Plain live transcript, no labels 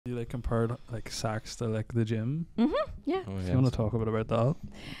You like compared like sex to like the gym. Yeah. If you want to talk a bit about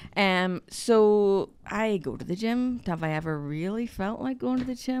that. So I go to the gym. Have I ever really felt like going to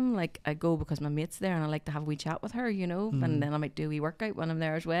the gym? Like I go because my mate's there and I like to have a wee chat with her, you know, and then I might do a wee workout when I'm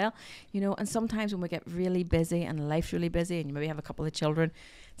there as well, you know. And sometimes when we get really busy and life's really busy and you maybe have a couple of children,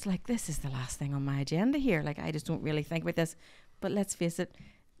 it's like, this is the last thing on my agenda here. Like I just don't really think about this. But let's face it,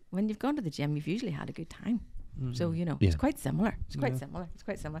 when you've gone to the gym, you've usually had a good time. So, you know, it's quite similar. It's quite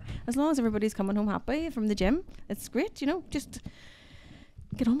similar. As long as everybody's coming home happy from the gym, it's great, you know, just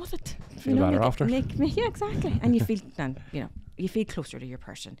get on with it. Feel better after. Yeah, exactly. And you feel, you know, you feel closer to your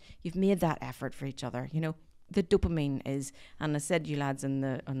person. You've made that effort for each other, you know. The dopamine is, and I said you lads on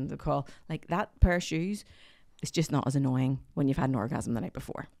the call, like that pair of shoes, it's just not as annoying when you've had an orgasm the night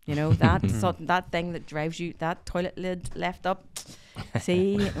before. You know, that that thing that drives you, that toilet lid left up.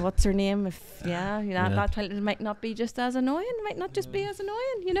 See, what's her name? If that toilet lid might not be just as annoying, might not just be as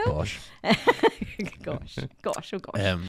annoying, you know. Gosh. gosh, oh gosh.